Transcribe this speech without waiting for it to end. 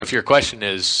If your question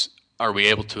is, are we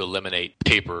able to eliminate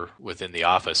paper within the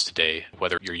office today,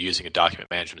 whether you're using a document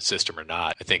management system or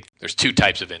not, I think there's two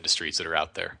types of industries that are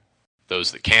out there,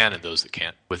 those that can and those that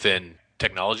can't. Within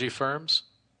technology firms,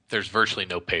 there's virtually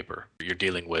no paper. You're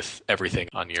dealing with everything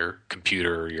on your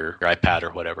computer or your iPad or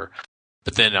whatever.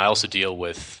 But then I also deal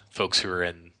with folks who are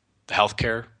in the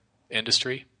healthcare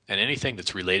industry and anything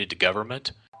that's related to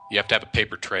government. You have to have a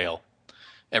paper trail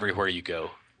everywhere you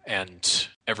go. And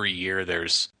every year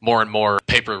there's more and more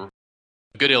paper.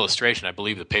 A good illustration, I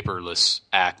believe the Paperless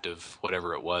Act of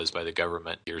whatever it was by the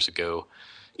government years ago,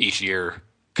 each year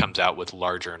comes out with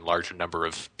larger and larger number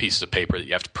of pieces of paper that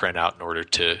you have to print out in order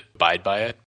to abide by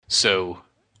it. So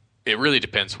it really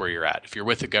depends where you're at. If you're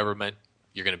with the government,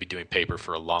 you're going to be doing paper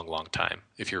for a long, long time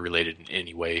if you're related in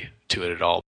any way to it at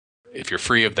all. If you're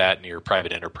free of that and you're a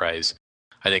private enterprise,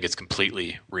 I think it's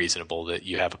completely reasonable that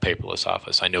you have a paperless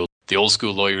office. I know the old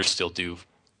school lawyers still do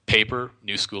paper.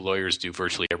 New school lawyers do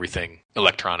virtually everything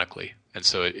electronically. And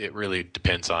so it really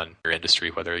depends on your industry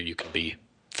whether you can be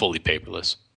fully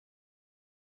paperless.